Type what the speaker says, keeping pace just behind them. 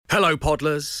Hello,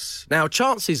 Podlers. Now,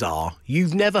 chances are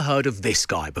you've never heard of this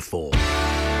guy before.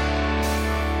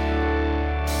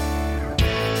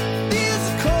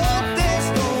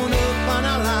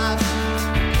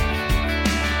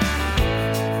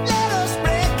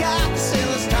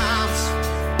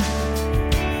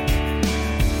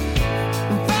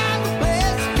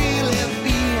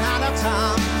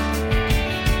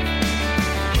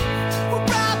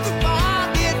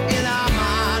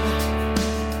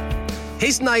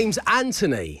 His name's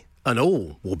Anthony, and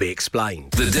all will be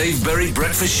explained. The Dave Berry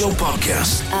Breakfast Show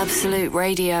Podcast. Absolute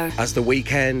Radio. As the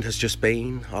weekend has just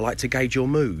been, I like to gauge your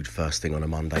mood first thing on a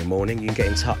Monday morning. You can get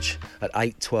in touch at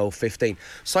 8, 12, 15.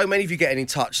 So many of you getting in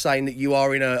touch saying that you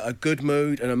are in a good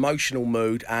mood, an emotional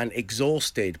mood, and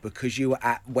exhausted because you were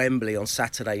at Wembley on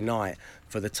Saturday night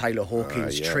for the Taylor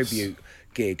Hawkins tribute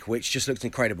gig, which just looked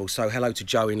incredible. So hello to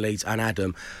Joe in Leeds and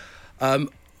Adam.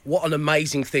 What an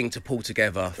amazing thing to pull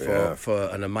together for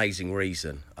an amazing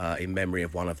reason in memory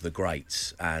of one of the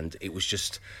greats. And it was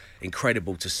just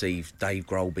incredible to see Dave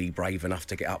Grohl be brave enough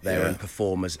to get up there and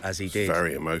perform as he did.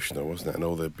 Very emotional, wasn't it? And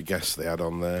all the guests they had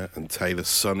on there. And Taylor's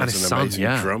son is an amazing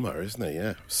drummer, isn't he?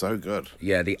 Yeah, so good.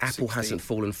 Yeah, the apple hasn't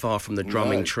fallen far from the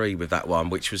drumming tree with that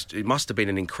one, it must have been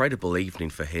an incredible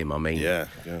evening for him. I mean,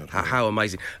 how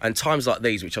amazing. And times like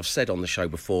these, which I've said on the show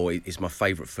before, is my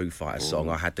favourite Foo Fighters song.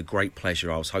 I had the great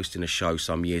pleasure, I was hosting a show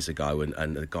some years ago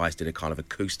and the guys did a kind of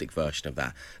acoustic version of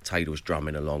that. Taylor was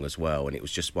drumming along as well, and it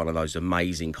was just one of those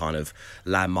amazing kind of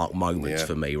landmark moments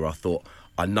for me where I thought,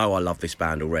 I know I love this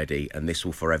band already and this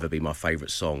will forever be my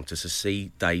favourite song. To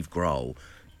see Dave Grohl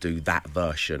do that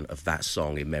version of that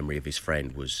song in memory of his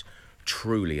friend was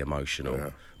truly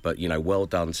emotional. But, you know, well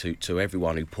done to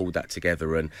everyone who pulled that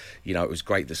together. And, you know, it was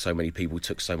great that so many people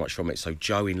took so much from it. So,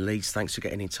 Joe in Leeds, thanks for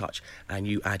getting in touch. And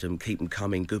you, Adam, keep them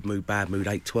coming. Good mood, bad mood,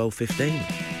 8, 12, 15.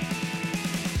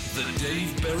 The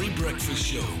Dave Berry Breakfast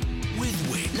Show with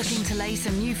Wix. Looking to lay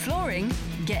some new flooring?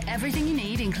 Get everything you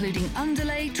need, including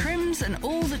underlay, trims and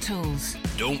all the tools.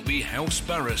 Don't be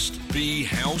house-barrassed, be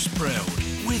house-proud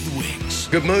with Wix.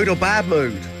 Good mood or bad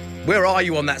mood? Where are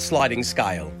you on that sliding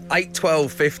scale? 8,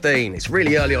 12, 15. It's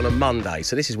really early on a Monday,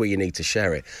 so this is where you need to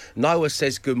share it. Noah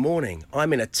says, good morning.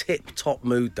 I'm in a tip-top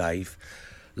mood, Dave.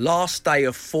 Last day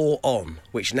of 4 on,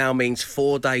 which now means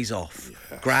 4 days off.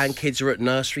 Yes. Grandkids are at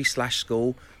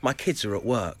nursery/school. My kids are at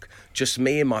work. Just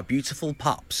me and my beautiful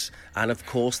pups. And, of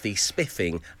course, the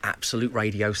spiffing Absolute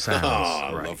Radio sounds.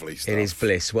 Oh, lovely stuff. It is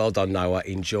bliss. Well done, Noah.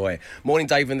 Enjoy. Morning,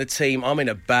 Dave and the team. I'm in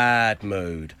a bad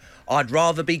mood. I'd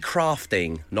rather be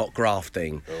crafting, not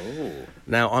grafting. Oh.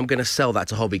 Now, I'm going to sell that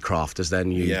to hobby crafters, their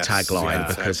new tagline,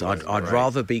 because I'd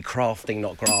rather be crafting,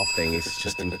 not grafting. It's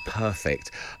just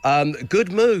perfect.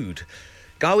 Good mood.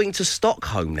 Going to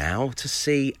Stockholm now to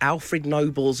see Alfred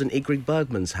Noble's and Ingrid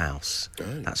Bergman's house. Oh.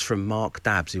 That's from Mark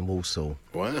Dabbs in Walsall.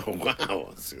 Wow.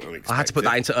 I had to put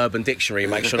that into Urban Dictionary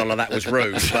and make sure none of that was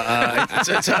rude, but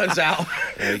it turns out...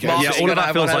 all of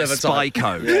that feels like spy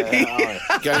code.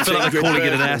 I feel like they're calling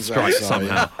it an airstrike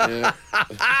somehow.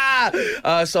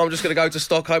 So I'm just going to go to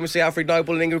Stockholm and see Alfred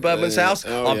Noble and Ingrid Bergman's house.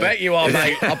 I bet you are,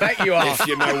 mate. I bet you are. If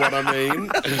you know what I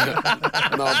mean.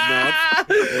 Nod.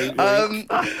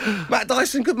 Matt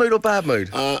Dyson, good mood or bad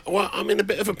mood? Well, I'm in a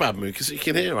bit of a bad mood because you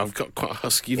can hear I've got quite a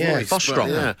husky voice.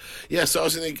 Strong. Yeah, so I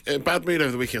was in a bad mood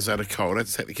over the weekend. I had a cold. I had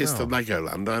to take the kids to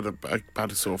Legoland. I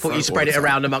had a sore throat. Thought you spread it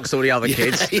around amongst all the other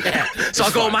kids. Yeah. So I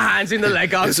got all my hands in the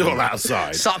Lego. It's all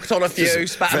outside. Sucked on a few,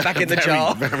 spat them back in the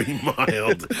jar.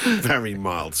 Very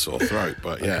mild sore throat,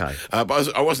 but yeah. Okay.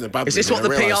 But I wasn't a bad mood. Is this what the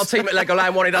PR team at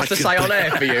Legoland wanted us to say on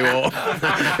air for you? Or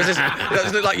because it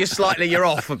does look like you're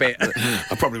off a bit.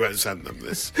 I probably won't send them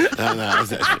this.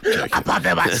 I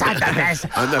probably won't send them this.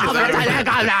 I'm going to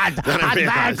Legoland. Had a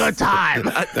very good time.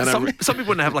 Some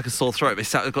people wouldn't have like a sore throat, but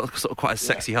they've got sort of quite a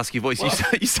sexy husky voice. Well,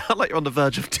 you sound like you're on the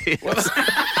verge of tears. Well,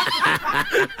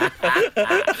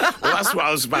 that's what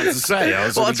I was about to say.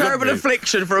 What a terrible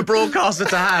affliction for a broadcaster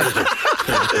to have.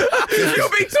 You'll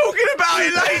be talking about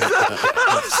it later.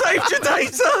 I've saved your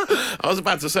data. I was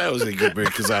about to say I was in a good mood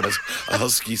because I had a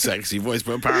husky, sexy voice,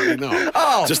 but apparently not.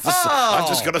 I've just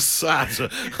got a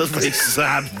very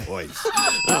sad voice.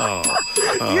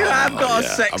 You have got a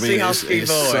sexy, husky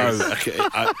voice.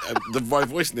 My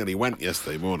voice nearly went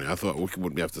yesterday morning. I thought we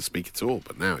wouldn't be able to speak at all,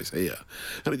 but now it's here.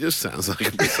 And it just sounds like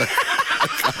it's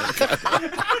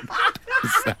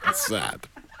sad.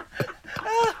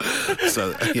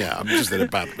 So, yeah, I'm just in a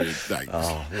bad mood, thanks.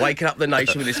 Oh, waking up the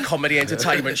nation with this comedy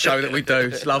entertainment show that we do.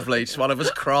 It's lovely. Just one of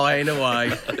us crying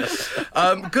away.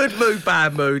 Good mood,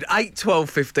 bad mood. 8, 12,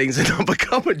 15 is the number.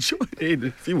 Come and join in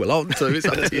if you want to. It's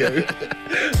up to you.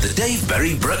 The Dave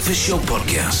Berry Breakfast Show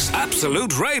Podcast.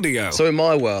 Absolute Radio. So in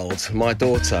my world, my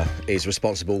daughter is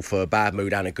responsible for a bad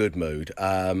mood and a good mood.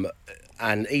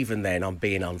 And even then, I'm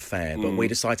being unfair. But we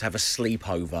decided to have a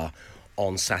sleepover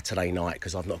on Saturday night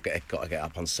because I've not got to get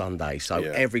up on Sunday. So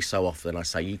every so often I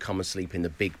say, you come and sleep in the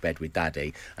big bed with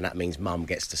Daddy, and that means Mum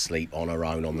gets to sleep on her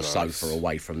own on the sofa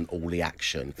away from all the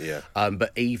action. Yeah.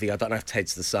 But Evie, I don't know if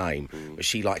Ted's the same, but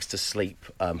she likes to sleep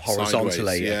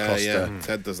horizontally across the...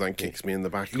 Ted does that, kicks me in the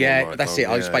back. Yeah, that's it.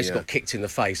 I was basically got kicked in the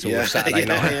face all Saturday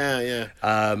night.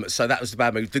 So that was the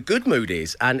bad mood. The good mood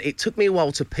is, and it took me a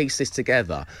while to piece this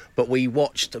together, but we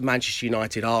watched Manchester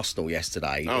United Arsenal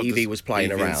yesterday. Evie was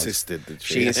playing around.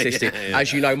 She insisted.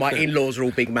 As you know, my in-laws are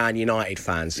all big Man United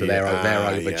fans, so they're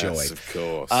overjoyed. Yes, of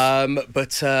course.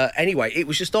 But anyway, it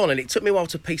was just on, and it took me a while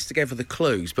to piece together the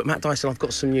clues. But Matt Dyson, I've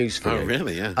got some news for you. Oh,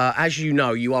 really? Yeah. As you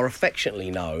know, you are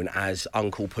affectionately known as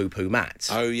Uncle Poo Poo Matt.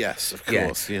 Oh, yes, of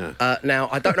course. Yeah. Now,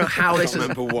 I don't know how this. I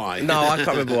can't remember why. No, I can't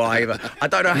remember why either. I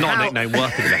don't know how. Not a nickname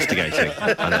worth investigating.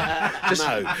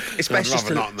 It's best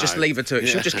just leave her to it.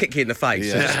 She'll just kick you in the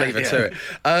face. So just leave her to it.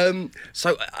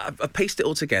 So I pieced it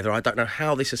all together. I don't know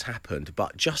how this has happened,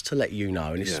 but just to let you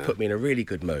know, and this has put me in a really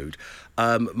good mood,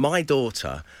 my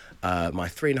daughter, my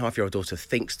 3.5-year-old daughter,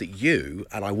 thinks that you,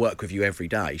 and I work with you every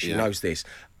day, she knows this,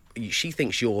 she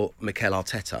thinks you're Mikel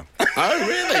Arteta. Oh,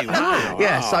 really? Wow.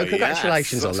 Yeah, so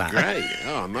congratulations on that. Great.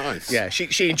 Oh, nice. Yeah,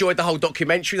 she enjoyed the whole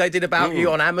documentary they did about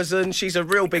you on Amazon. She's a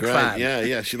real big fan.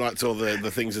 Yeah. She liked all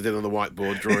the things I did on the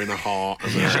whiteboard, drawing a heart.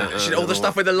 And all the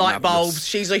stuff with the light bulbs.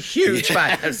 She's a huge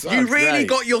fan. You really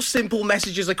got your simple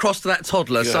messages across to that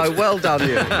toddler, so well done,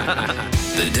 you.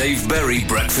 The Dave Berry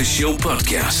Breakfast Show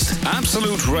Podcast.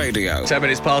 Absolute Radio. 10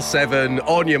 minutes past 7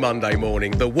 on your Monday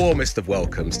morning. The warmest of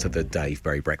welcomes to the Dave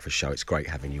Berry Breakfast Show. It's great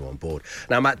having you on board.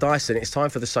 Now, Matt Dyson, it's time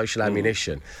for the social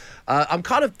ammunition. I'm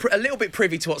kind of a little bit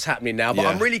privy to what's happening now, but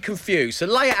I'm really confused. So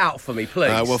lay it out for me, please.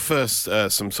 Well, first,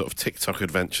 some sort of TikTok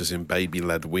adventures in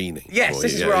baby-led weaning. Yes,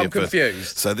 this is where I'm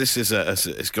confused. So this is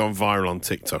it's gone viral on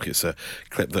TikTok. It's a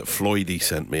clip that Floydie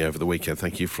sent me over the weekend.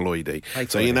 Thank you, Floydie. Hey,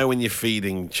 so you know when you're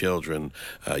feeding children,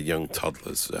 young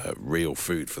toddlers, real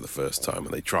food for the first time,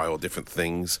 and they try all different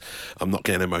things. I'm not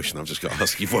getting emotional. I've just got a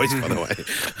husky voice, by the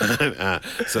way.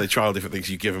 So they try all different things.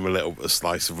 You give them a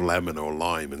slice of lemon or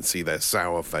lime and see their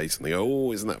sour face. And they go,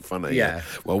 oh, isn't that funny? Yeah.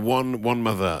 Well, one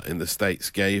mother in the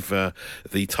States gave the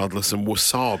toddler some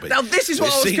wasabi. Now, this is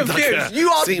what I was confused.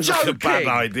 You are seems joking. Like a bad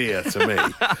idea to me.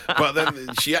 But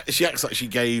then she acts like she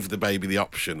gave the baby the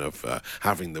option of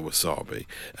having the wasabi,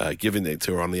 giving it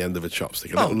to her on the end of a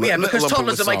chopstick. Because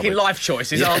toddlers are making life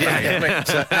choices, aren't they?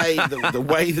 So, the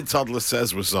way the toddler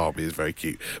says wasabi is very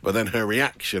cute. But then her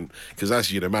reaction, because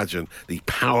as you'd imagine, the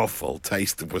powerful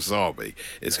taste of wasabi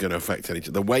is going to affect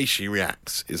the way she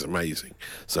reacts is amazing.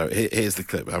 So here's the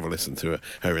clip. Have a listen to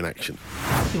her in action.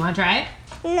 You want to try it?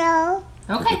 No.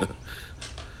 Okay.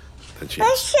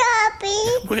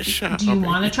 Wasabi. Do you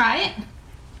want to try it?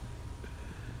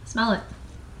 Smell it.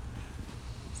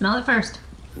 Smell it first.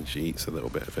 And she eats a little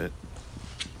bit of it.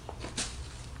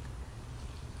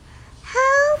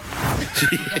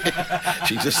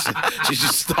 She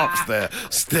just stops there,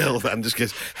 still, and just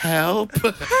goes, help.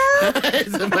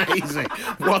 It's amazing.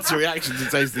 What's her reaction to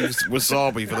tasting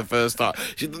wasabi for the first time?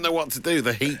 She doesn't know what to do.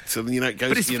 The heat, and it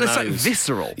goes to your nose. But it's like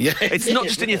visceral. Yeah, it's not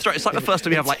just in your throat. It's like the first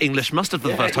time you have like English mustard for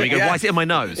the first time. You go, why is it in my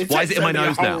nose? Why is it in my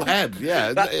nose now? Head.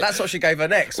 Yeah, that's what she gave her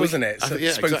next, wasn't it?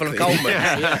 Spoonful of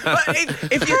Coleman. But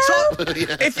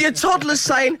if your toddler's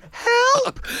saying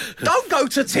help, don't go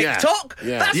to TikTok.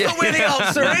 That's not where the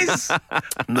answer is.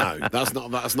 No, that's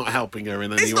not helping her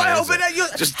in any way. It's not helping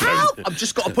her. Just help! I've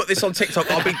just got to put this on TikTok.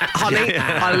 Honey,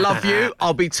 I love you.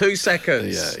 I'll be 2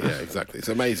 seconds. Yeah, exactly. It's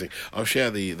amazing. I'll share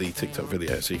the TikTok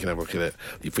video so you can have a look at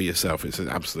it for yourself. It's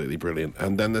absolutely brilliant.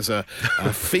 And then there's a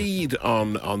feed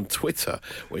on Twitter,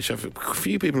 which a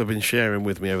few people have been sharing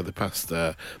with me over the past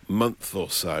month or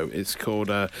so. It's called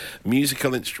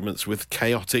Musical Instruments with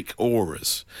Chaotic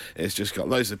Auras. It's just got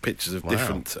loads of pictures of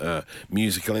different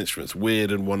musical instruments,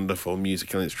 weird and wonderful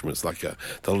musical instruments, like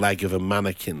the leg of a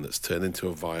mannequin that's turned into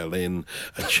a violin,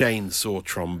 a chainsaw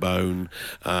trombone,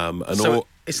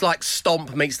 it's like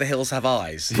Stomp meets The Hills Have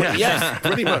Eyes. Yeah. Yes,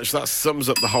 pretty much. That sums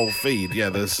up the whole feed. Yeah,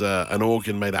 there's an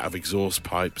organ made out of exhaust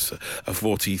pipes, a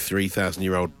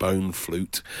 43,000-year-old bone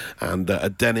flute, and a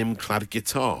denim-clad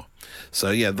guitar.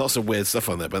 So yeah, lots of weird stuff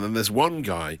on there. But then there's one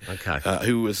guy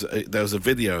who was there was a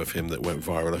video of him that went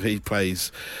viral. He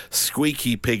plays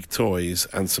squeaky pig toys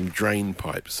and some drain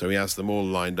pipes. So he has them all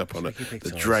lined up on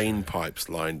the drain pipes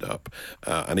lined up,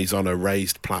 and he's on a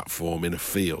raised platform in a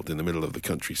field in the middle of the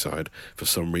countryside for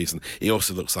some reason. He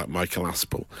also looks like Michael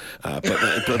Aspel, but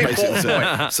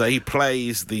basically, so he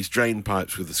plays these drain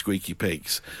pipes with the squeaky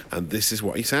pigs, and this is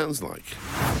what he sounds like.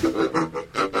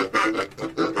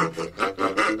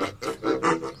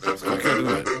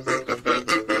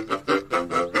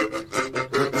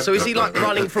 So is he like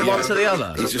running from one to the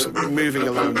other? He's just moving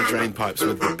along the drain pipes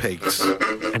with the pigs.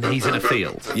 And he's in a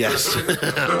field? Yes,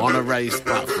 on a raised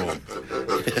platform.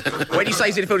 When you say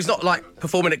he's in a field, he's not like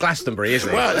performing at Glastonbury, is he?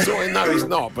 Well, no, he's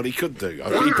not, but he could do.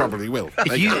 He probably will.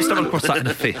 If you stumble across that in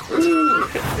a field,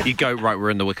 you go, right, we're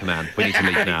in the Wicker Man. We need to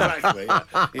leave now. Exactly,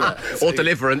 yeah. Or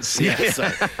Deliverance. Yeah,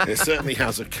 so it certainly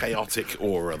has a chaotic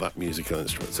aura, that musical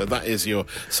instrument. So that is your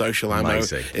social ammo.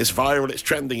 Amazing. It's viral, it's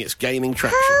trending, it's gaining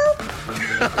traction.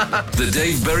 The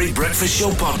Dave Berry Breakfast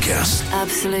Show Podcast.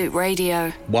 Absolute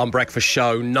Radio. One breakfast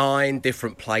show, 9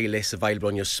 different playlists available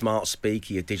on your smart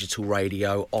speaker, your digital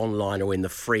radio, online or in the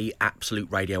free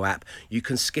Absolute Radio app. You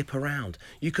can skip around.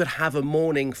 You could have a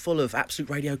morning full of Absolute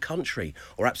Radio Country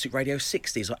or Absolute Radio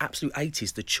 60s or Absolute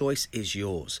 80s. The choice is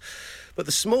yours. But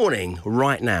this morning,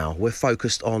 right now, we're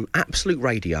focused on Absolute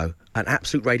Radio and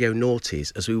Absolute Radio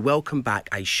Noughties as we welcome back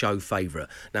a show favourite.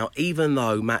 Now, even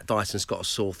though Matt Dyson's got a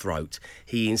sore throat,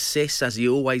 he insists, as he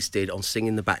always did, on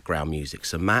singing the background music.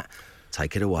 So, Matt,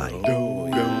 take it away.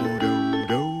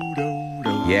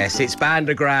 Yes, it's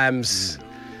Bandagrams.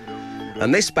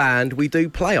 And this band we do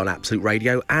play on Absolute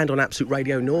Radio and on Absolute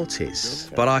Radio Noughties.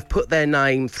 But I've put their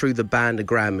name through the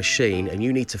Bandagram machine and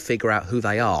you need to figure out who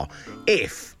they are.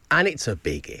 If, and it's a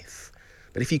big if,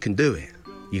 but if you can do it,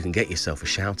 you can get yourself a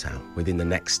shout out within the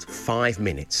next 5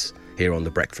 minutes here on The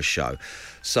Breakfast Show.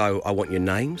 So I want your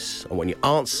names, I want your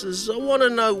answers, I want to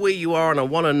know where you are and I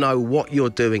want to know what you're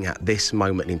doing at this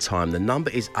moment in time. The number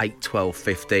is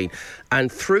 81215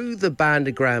 and through the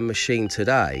Bandagram machine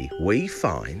today we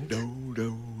find...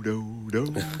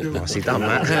 Nicely done,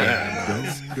 Matt.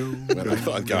 Well, I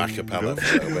thought I'd go a cappella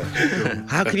for a little bit.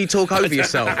 How can you talk over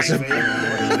yourself?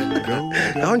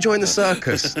 I'm enjoying the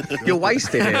circus. You're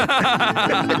wasted here.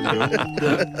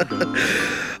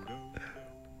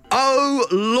 Oh,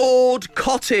 Lord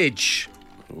Cottage.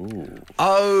 Ooh.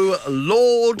 Oh,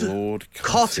 Lord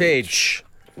Cottage.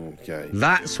 Okay.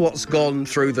 That's what's gone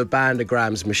through the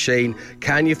Bandagrams machine.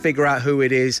 Can you figure out who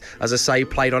it is? As I say,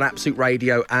 played on Absolute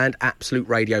Radio and Absolute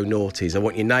Radio Noughties. I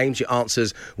want your names, your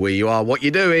answers, where you are, what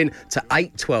you're doing to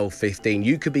 81215.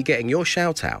 You could be getting your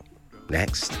shout out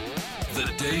next. The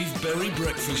Dave Berry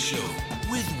Breakfast Show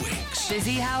with Wix.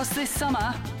 Busy house this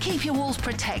summer? Keep your walls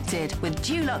protected with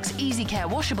Dulux Easy Care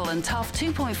Washable and Tough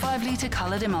 2.5 litre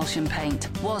coloured emulsion paint.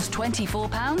 Was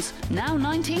 £24, now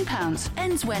 £19.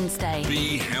 Ends Wednesday.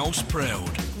 Be house proud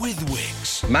with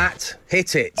Wix. Matt,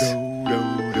 hit it.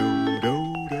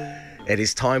 It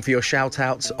is time for your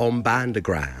shout-outs on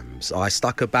Bandagrams. I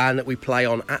stuck a band that we play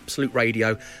on Absolute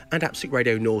Radio and Absolute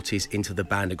Radio Noughties into the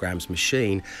Bandagrams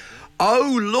machine.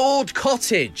 Oh, Lord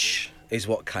Cottage is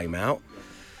what came out.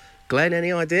 Glenn,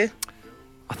 any idea?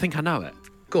 I think I know it.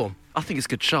 Go on. I think it's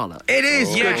Good Charlotte. It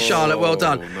is Good Charlotte, well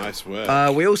done. Nice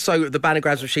work. We also, the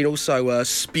Bandagrams machine also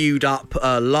spewed up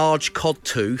Large Cod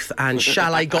Tooth and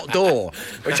Chalet Got Door,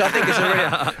 which I think is a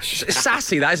really it's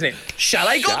sassy, that, isn't it?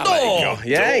 Chalet Got Door.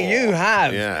 Yeah, you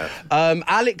have. Yeah.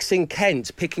 Alex in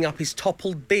Kent picking up his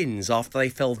toppled bins after they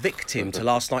fell victim to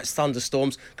last night's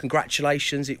thunderstorms.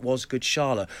 Congratulations, it was Good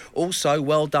Charlotte. Also,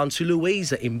 well done to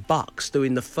Louisa in Bucks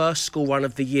doing the first school run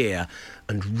of the year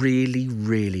and really,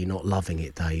 really not loving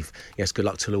it, Dave. Yes, good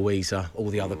luck to Louisa, all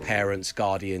the other parents,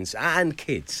 guardians and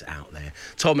kids out there.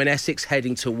 Tom in Essex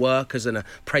heading to work as an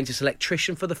apprentice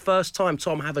electrician for the first time.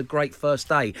 Tom, have a great first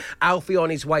day. Alfie on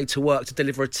his way to work to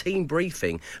deliver a team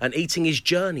briefing and eating his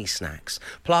journey snacks.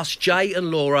 Plus Jay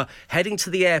and Laura heading to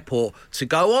the airport to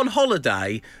go on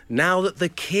holiday now that the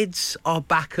kids are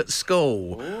back at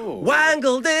school. Ooh.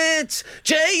 Wangled it!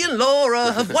 Jay and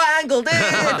Laura have wangled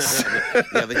it!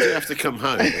 Yeah, they do have to come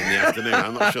home in the afternoon.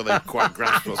 I'm not sure they quite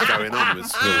grasp what's going on with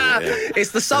school.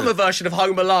 It's the summer version of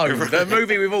Home Alone, the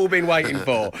movie we've all been waiting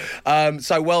for.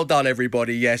 So well done,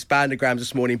 everybody. Yes, Bandagrams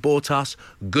this morning brought us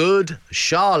Good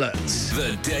Charlotte.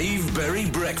 The Dave Berry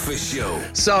Breakfast Show.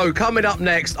 So coming up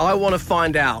next, I want to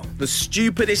find out the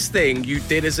stupidest thing you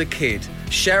did as a kid.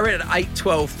 Share it at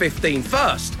 81215.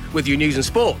 First, with your news and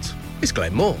sport, it's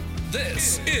Glenn Moore.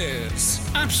 This is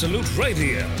Absolute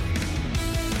Radio.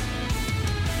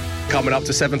 Coming up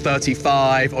to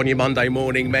 7:35 on your Monday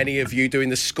morning, many of you doing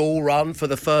the school run for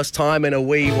the first time in a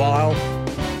wee while.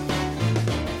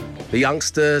 The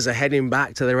youngsters are heading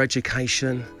back to their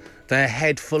education, their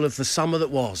head full of the summer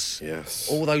that was. Yes.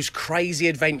 All those crazy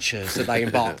adventures that they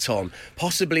embarked on,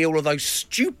 possibly all of those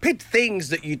stupid things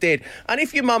that you did. And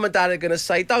if your mum and dad are going to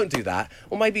say, don't do that,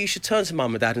 or maybe you should turn to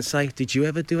mum and dad and say, did you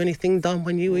ever do anything dumb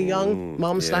when you were young,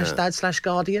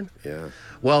 mum/dad/guardian? Yeah.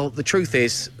 Well, the truth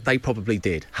is, they probably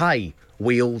did. Hey,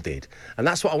 we all did. And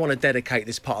that's what I want to dedicate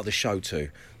this part of the show to.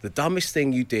 The dumbest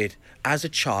thing you did as a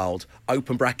child,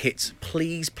 open brackets,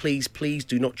 please, please, please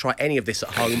do not try any of this at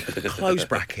home, close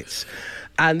brackets.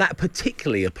 And that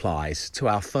particularly applies to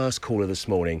our first caller this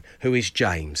morning, who is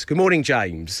James. Good morning,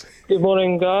 James. Good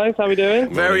morning, guys. How are we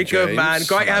doing? Very good, man.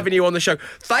 Great having you on the show.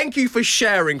 Thank you for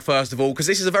sharing, first of all, because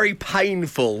this is a very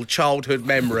painful childhood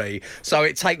memory. So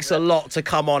it takes a lot to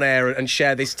come on air and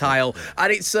share this tale.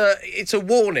 And it's a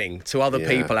warning to other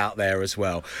people out there as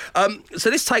well. So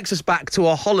this takes us back to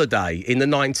a holiday in the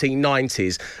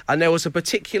 1990s. And there was a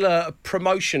particular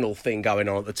promotional thing going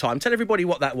on at the time. Tell everybody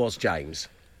what that was, James.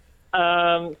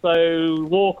 So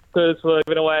Walkers were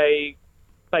giving away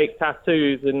fake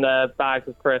tattoos in their bags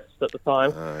of crisps at the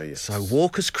time. Yes. So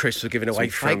Walker's Crisps were giving away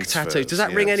fake tattoos. Does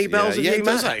that ring any bells with you, it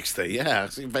does Matt? actually, yeah. I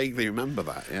vaguely remember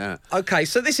that, yeah. OK,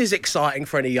 so this is exciting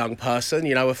for any young person,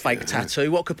 you know, a fake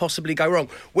tattoo. What could possibly go wrong?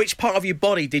 Which part of your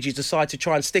body did you decide to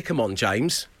try and stick them on,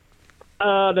 James?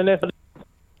 The nipple.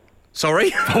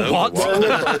 Sorry? What?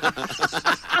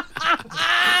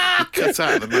 Cut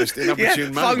out the most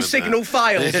inopportune moment. Phone signal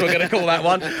fails, we're going to call that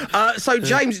one. So,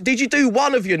 James, did you do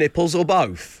one of your nipples or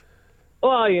both?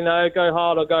 Well, you know, go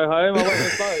hard or go home. I went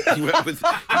with both. You put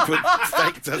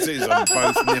fake tattoos on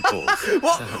both nipples.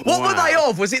 What were they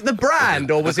of? Was it the brand,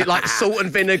 or was it like salt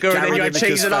and vinegar and then you had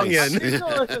cheese and onion? No,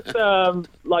 it's just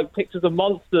like pictures of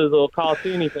monsters or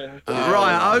cartoony things.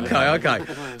 Right, okay.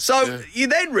 So you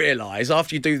then realise,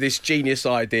 after you do this genius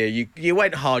idea, you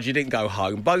went hard, you didn't go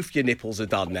home. Both your nipples are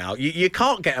done now. You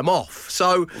can't get them off.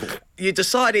 So you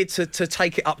decided to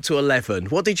take it up to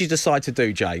 11. What did you decide to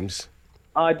do, James?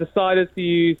 I decided to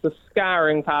use the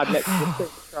scouring pad next to the sink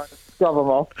to try to scrub them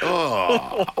off.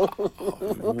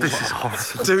 This is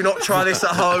horrible. Do not try this at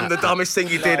home, the dumbest thing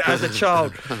you did as a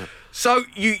child. So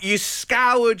you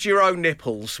scoured your own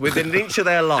nipples within an inch of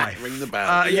their life. Ring the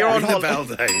bell. You're on ring the bell,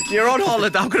 Dave. You're on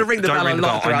holiday. I'm going to ring the bell. Don't ring the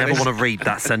bell. I never want to read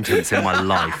that sentence in my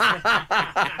life.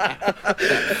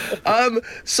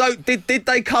 So did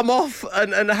they come off,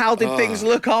 and how did things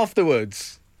look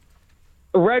afterwards?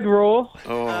 Red raw.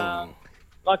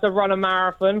 Like I run a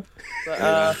marathon,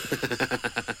 but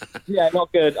yeah,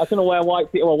 not good. I couldn't wear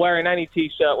white t-shirt. Well, wearing any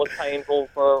t-shirt was painful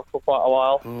for quite a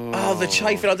while. Oh, the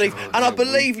chafing underneath. And I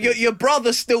believe your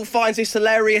brother still finds this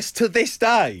hilarious to this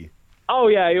day. Oh,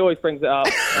 yeah, he always brings it up.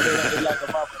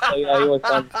 He always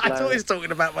does. I thought he was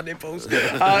talking about my nipples.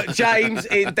 James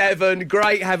in Devon,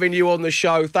 great having you on the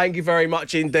show. Thank you very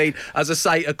much indeed. As I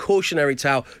say, a cautionary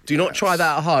tale. Do not try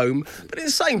that at home. But in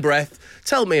the same breath,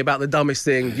 tell me about the dumbest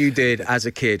thing you did as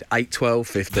a kid. 8, 12,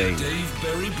 15. The Dave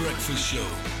Berry Breakfast Show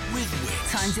with Wix.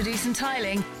 Time to do some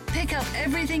tiling. Pick up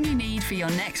everything you need for your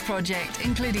next project,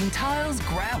 including tiles,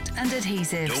 grout and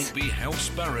adhesives. Don't be house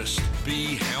embarrassed,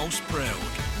 be house proud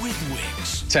with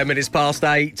Wix. 10 minutes past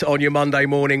 8 on your Monday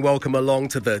morning. Welcome along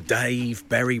to the Dave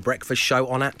Berry Breakfast Show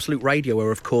on Absolute Radio,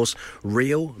 where, of course,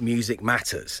 real music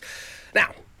matters.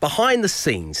 Now, behind the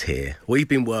scenes here, we've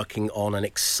been working on an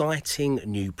exciting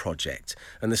new project.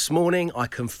 And this morning, I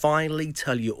can finally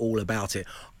tell you all about it.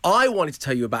 I wanted to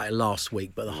tell you about it last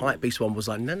week, but the Hypebeast one was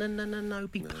like, no,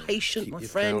 be patient, my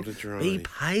friend. Be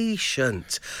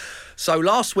patient. So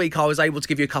last week I was able to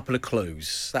give you a couple of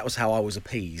clues. That was how I was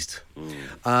appeased.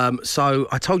 So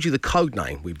I told you the code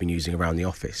name we've been using around the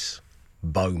office,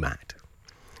 BOMAD.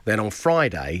 Then on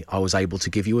Friday I was able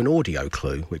to give you an audio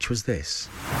clue, which was this.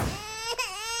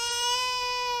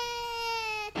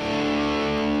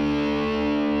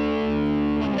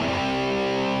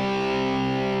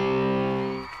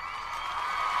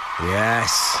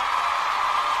 Yes,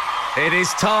 it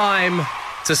is time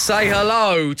to say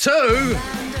hello to...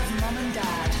 Band of Mum and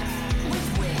Dad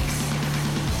with Wix.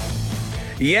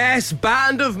 Yes,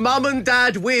 Band of Mum and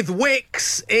Dad with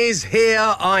Wix is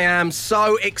here. I am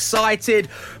so excited.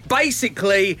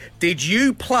 Basically, did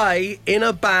you play in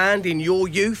a band in your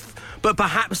youth? But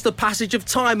perhaps the passage of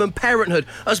time and parenthood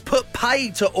has put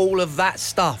paid to all of that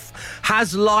stuff.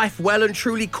 Has life well and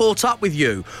truly caught up with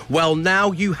you? Well,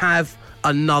 now you have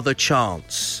another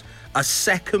chance. a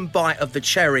second bite of the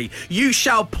cherry. You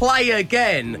shall play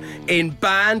again in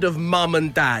Band of Mum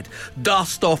and Dad.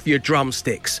 Dust off your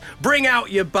drumsticks, bring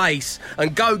out your bass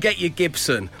and go get your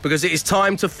Gibson, because it is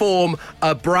time to form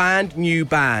a brand new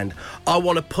band. I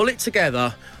want to pull it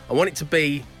together. I want it to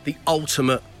be the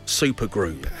ultimate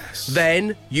supergroup. Yes.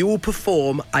 Then you will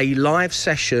perform a live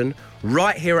session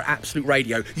right here at Absolute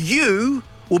Radio. You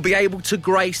will be able to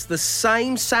grace the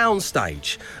same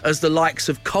soundstage as the likes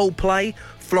of Coldplay,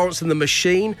 Florence and the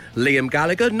Machine, Liam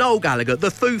Gallagher, Noel Gallagher,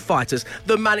 the Foo Fighters,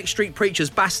 the Manic Street Preachers,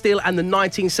 Bastille and the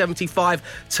 1975,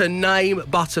 to name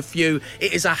but a few.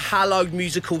 It is a hallowed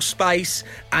musical space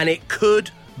and it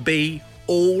could be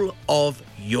all of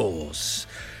yours.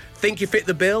 Think you fit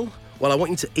the bill? Well, I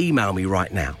want you to email me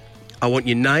right now. I want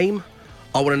your name,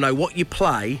 I want to know what you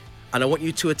play, and I want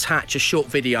you to attach a short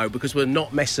video, because we're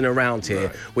not messing around here.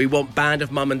 Right. We want Band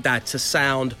of Mum and Dad to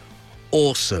sound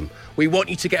awesome. We want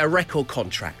you to get a record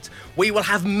contract. We will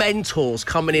have mentors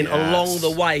coming in along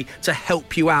the way to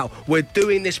help you out. We're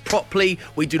doing this properly.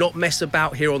 We do not mess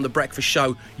about here on The Breakfast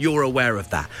Show. You're aware of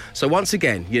that. So once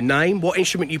again, your name, what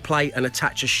instrument you play, and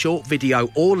attach a short video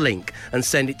or link and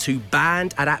send it to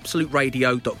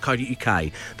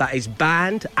band@absoluteradio.co.uk. That is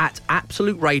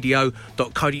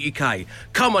band@absoluteradio.co.uk.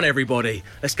 Come on, everybody.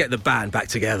 Let's get the band back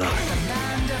together.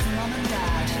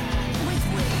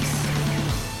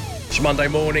 It's Monday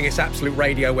morning, it's Absolute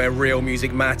Radio where real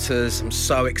music matters. I'm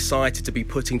so excited to be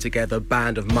putting together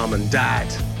Band of Mum and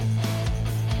Dad.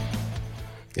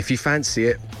 If you fancy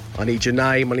it, I need your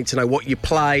name, I need to know what you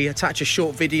play. Attach a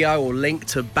short video or link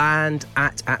to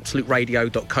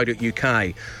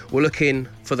band@absoluteradio.co.uk. We're looking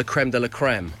for the creme de la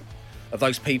creme of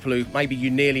those people who maybe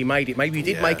you nearly made it, maybe you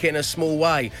did make it in a small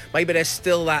way. Maybe there's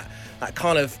still that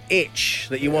kind of itch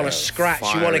that you want to scratch,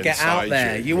 you want to get out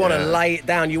there, you want to lay it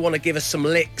down, you want to give us some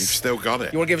licks. You've still got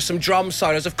it. You want to give us some drum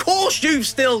solos. Of course you've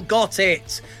still got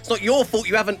it. It's not your fault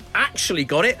you haven't actually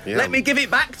got it. Yeah. Let me give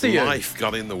it back to you. Life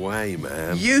got in the way,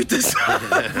 man. You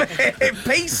deserve it.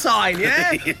 Peace sign,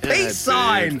 yeah? Peace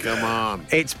sign. Come on.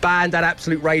 It's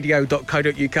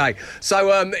band@absoluteradio.co.uk.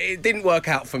 So it didn't work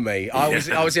out for me. I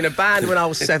was in a band when I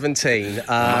was 17.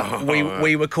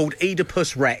 We were called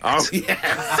Oedipus Rex. Oh,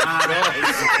 yes.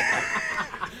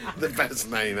 The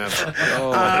best name ever.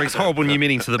 It brings horrible new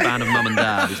meaning to the Band of Mum and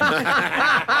Dad, isn't it?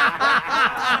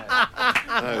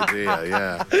 Oh dear,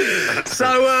 yeah.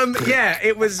 So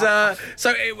it was. I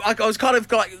was kind of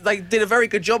like, they did a very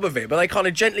good job of it, but they kind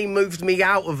of gently moved me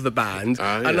out of the band,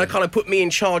 and they kind of put me in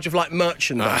charge of like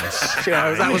merchandise.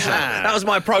 That was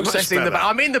my process in the band.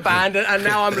 I'm in the band, and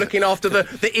now I'm looking after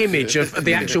the image of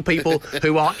the actual people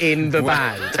who are in the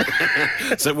band.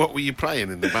 So what were you playing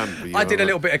in the band? I did a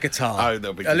little bit of guitar. Oh, a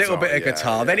little bit of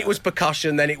guitar. Then it was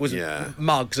percussion. Then it was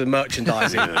mugs and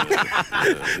merchandising. You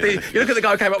look at the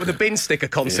guy who came up with the bin sticker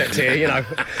concept here, you know.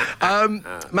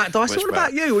 Matt Dyson, what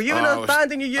about you? Were you in a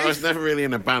band in your youth? I was never really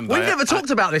in a band. We've never talked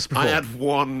about this before. I had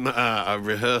one a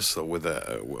rehearsal with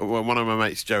one of my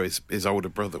mates, Joe, his older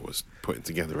brother was putting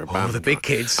together a band. Oh, the big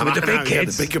kids. And the big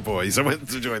kids. The bigger boys. I went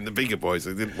to join the bigger boys.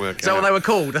 It didn't work out. Is that what they were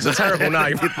called? That's a terrible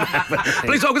name.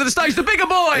 Please welcome to the stage, the bigger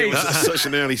boys. It was at such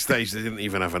an early stage they didn't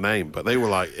even have a name. But they were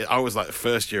like, I was like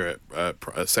first year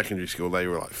at secondary school. They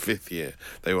were like fifth year.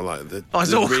 They were like the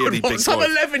really big boys. Some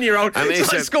 11-year-old.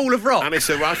 It's like School of Rock. And they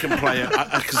said, well, I can play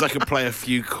because I can play a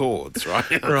few chords, right?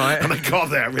 Right. And I got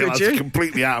there and realised I was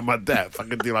completely out of my depth. I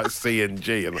could do like C and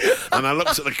G. And I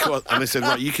looked at the chords and they said,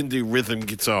 right, you can do rhythm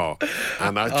guitar.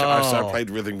 And so I played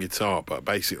rhythm guitar, but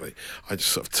basically I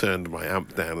just sort of turned my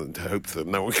amp down and hoped that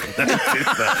no one could notice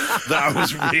that I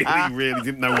was really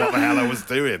didn't know what the hell I was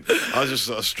doing. I was just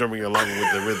sort of strumming along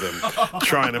with the rhythm,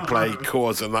 trying to play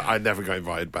chords, and I never got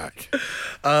invited back.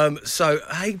 So,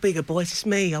 hey, bigger boys, it's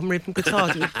me. I'm rhythm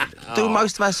guitar. Do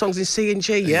most of our songs in C and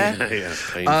G,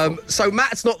 yeah? So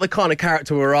Matt's not the kind of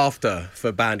character we're after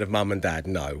for Band of Mum and Dad,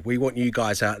 no. We want you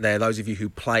guys out there, those of you who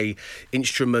play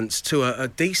instruments to a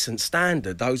decent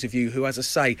standard, those of you who, as I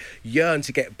say, yearn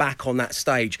to get back on that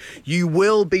stage. You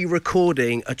will be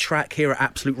recording a track here at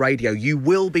Absolute Radio. You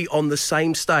will be on the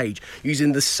same stage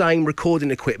using the same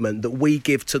recording equipment that we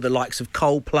give to the likes of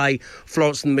Coldplay,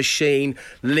 Florence and the Machine,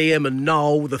 Liam and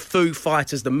Noel, the Foo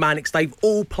Fighters, the Manics. They've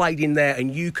all played in there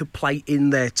and you could play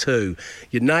in there too.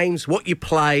 Your names, what you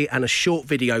play, and a short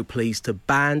video, please, to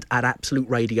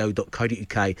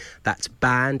band@absoluteradio.co.uk. That's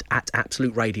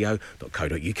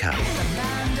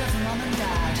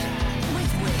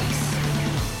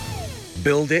band@absoluteradio.co.uk.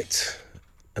 Build it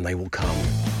and they will come.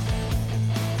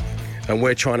 And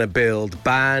we're trying to build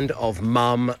Band of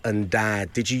Mum and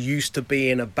Dad. Did you used to be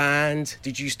in a band?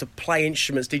 Did you used to play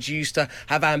instruments? Did you used to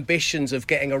have ambitions of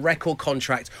getting a record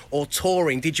contract or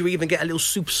touring? Did you even get a little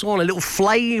soupçon, a little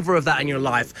flavour of that in your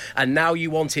life? And now you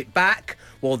want it back?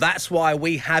 Well, that's why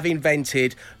we have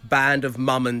invented Band of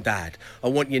Mum and Dad. I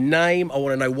want your name. I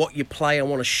want to know what you play. I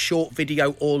want a short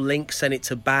video or link. Send it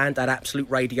to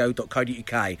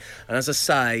band@absoluteradio.co.uk. And as I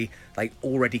say, they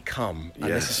already come.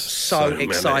 And this is so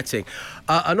exciting.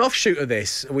 An offshoot of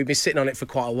this, we've been sitting on it for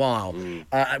quite a while,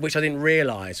 which I didn't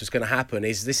realise was going to happen,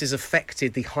 is this has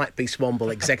affected the Hypebeast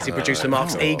Womble executive producer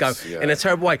Mark's ego in a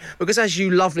terrible way. Because as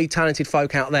you lovely, talented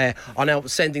folk out there are now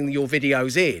sending your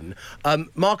videos in,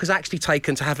 Mark has actually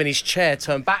taken to having his chair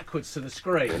turned backwards to the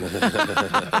screen.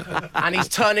 And he's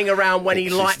turning around when he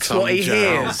likes what he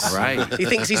hears. Right. He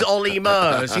thinks he's Ollie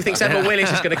Murs. He thinks Emma Willis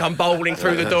is going to come bowling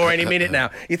through the door any minute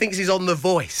now. He thinks he's on The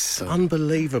Voice.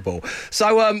 Unbelievable.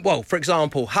 So, well, for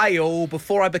example, hey all,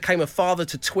 before I became a father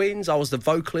to twins, I was the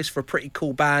vocalist for a pretty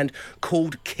cool band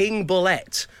called King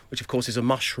Bullet, which of course is a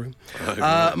mushroom.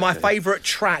 My favourite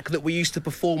track that we used to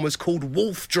perform was called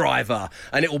Wolf Driver,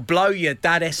 and it will blow your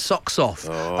dad's socks off.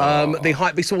 The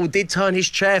Hypebeast Womble did turn his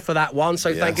chair for that one,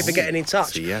 so thank you for getting in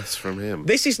touch. Yes, from him.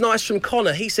 This is nice from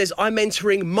Connor. He says, I'm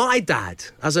entering my dad,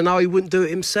 as I know he wouldn't do it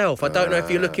himself. I don't know if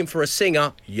you're looking for a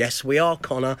singer. Yes, we are,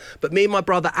 Connor. But me and my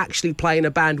brother actually play in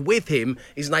a band with him.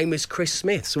 His name is Chris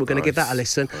Smith, so we're going to give that a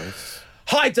listen.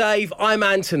 Hi Dave, I'm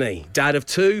Anthony, dad of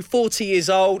two, 40 years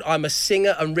old. I'm a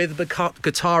singer and rhythm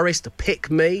guitarist.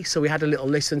 Pick me. So we had a little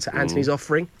listen to Anthony's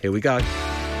offering. Here we go.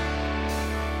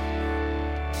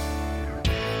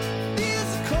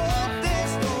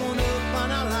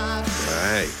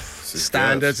 Hey,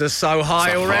 standards are so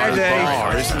high already.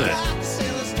 Bar, isn't it?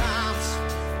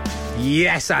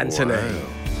 Yes, Anthony. Wow.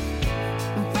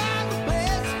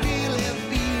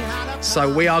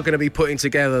 So we are going to be putting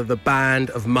together the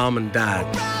Band of Mum and Dad.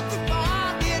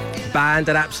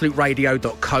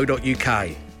 Band@absoluteradio.co.uk.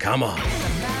 Come on.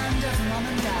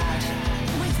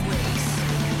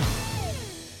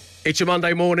 It's your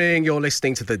Monday morning. You're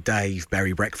listening to the Dave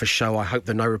Berry Breakfast Show. I hope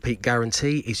the no repeat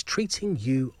guarantee is treating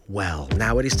you well.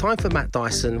 Now it is time for Matt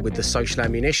Dyson with the social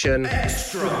ammunition.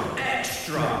 Extra,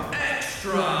 extra,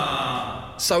 extra.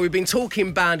 So we've been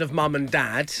talking Band of Mum and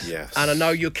Dad. Yes. And I know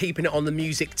you're keeping it on the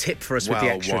music tip for us with the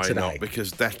extra why today. Not?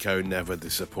 Because Deco never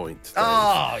disappoints.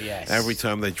 Oh, yes. Every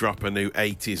time they drop a new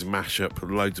 80s mashup,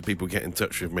 loads of people get in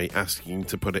touch with me asking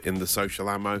to put it in the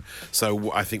social ammo.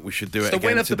 So I think we should do it again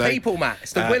today. It's the will of the people, Matt.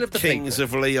 It's the will of the Kings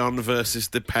people. of Leon versus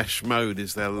Depeche Mode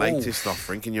is their latest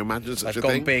offering. Can you imagine such a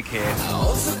thing? They've gone big here.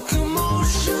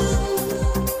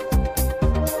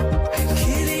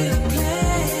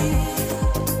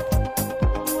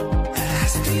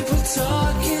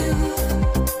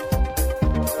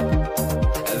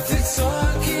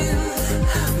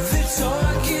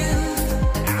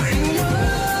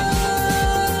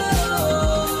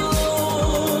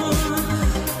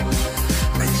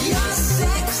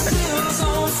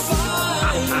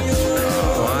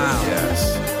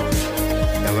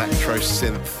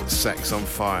 Synth sex on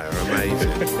fire,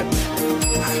 amazing.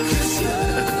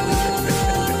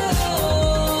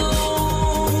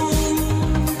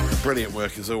 Brilliant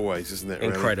work as always, isn't it?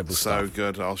 Really? Incredible so stuff.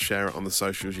 Good. I'll share it on the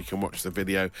socials. You can watch the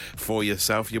video for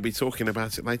yourself. You'll be talking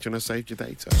about it later on I Saved Your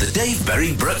Data. The Dave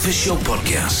Berry Breakfast Show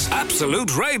Podcast.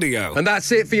 Absolute Radio. And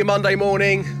that's it for your Monday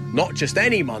morning. Not just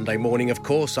any Monday morning, of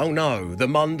course. Oh, no. The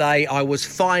Monday I was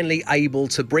finally able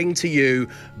to bring to you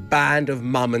Band of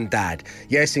Mum and Dad.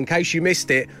 Yes, in case you missed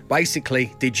it,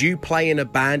 basically, did you play in a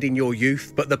band in your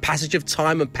youth, but the passage of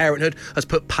time and parenthood has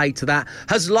put paid to that?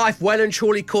 Has life well and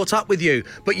truly caught up with you,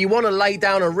 but you want to lay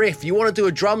down a riff, you want to do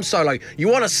a drum solo, you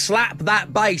want to slap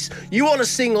that bass, you want to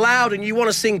sing loud and you want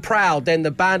to sing proud, then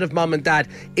the Band of Mum and Dad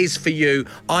is for you.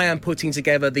 I am putting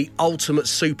together the ultimate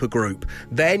supergroup.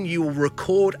 Then you will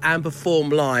record and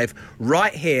perform live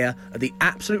right here at the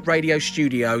Absolute Radio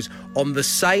Studios on the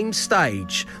same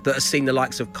stage that has seen the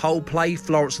likes of Coldplay,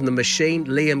 Florence and the Machine,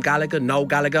 Liam Gallagher, Noel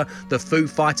Gallagher, the Foo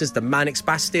Fighters, the Manics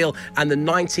Bastille and the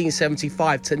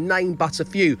 1975, to name but a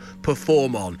few,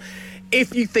 perform on.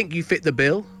 If you think you fit the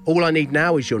bill, all I need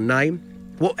now is your name,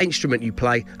 what instrument you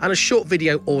play, and a short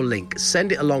video or link.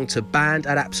 Send it along to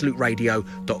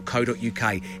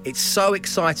band@absoluteradio.co.uk. It's so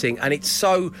exciting and it's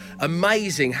so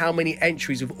amazing how many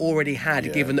entries we've already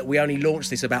had, given that we only launched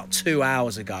this about 2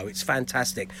 hours ago. It's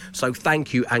fantastic. So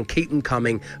thank you and keep them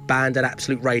coming,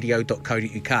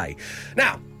 band@absoluteradio.co.uk.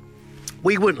 Now,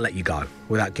 we wouldn't let you go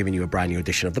without giving you a brand new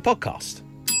edition of the podcast.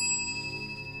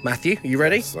 Matthew, are you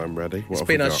ready? Yes, I'm ready. It's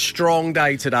been a strong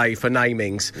day today for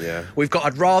namings. Yeah. We've got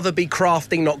I'd rather be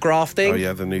crafting, not grafting. Oh,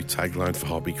 yeah, the new tagline for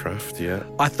Hobbycraft, yeah.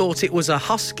 I thought it was a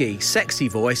husky, sexy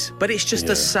voice, but it's just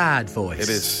a sad voice. It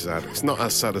is sad. It's not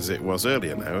as sad as it was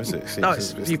earlier now, is it? No,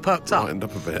 you've perked up. Lightened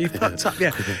up a bit. You've perked up,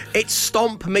 yeah. It's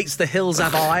Stomp meets The Hills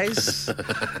Have Eyes.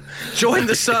 Join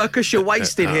the circus, you're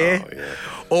wasted here. Yeah.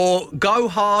 Or go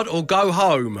hard or go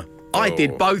home. I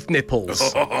did both nipples.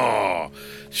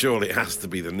 Surely it has to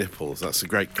be the nipples. That's a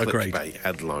great clickbait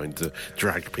headline to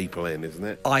drag people in, isn't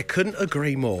it? I couldn't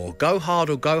agree more. Go hard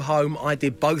or go home, I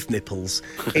did both nipples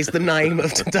is the name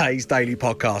of today's daily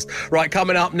podcast. Right,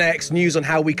 coming up next, news on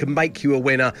how we can make you a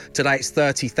winner. Today it's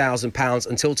 £30,000.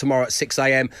 Until tomorrow at 6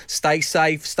 a.m. Stay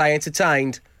safe, stay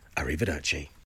entertained. Arrivederci.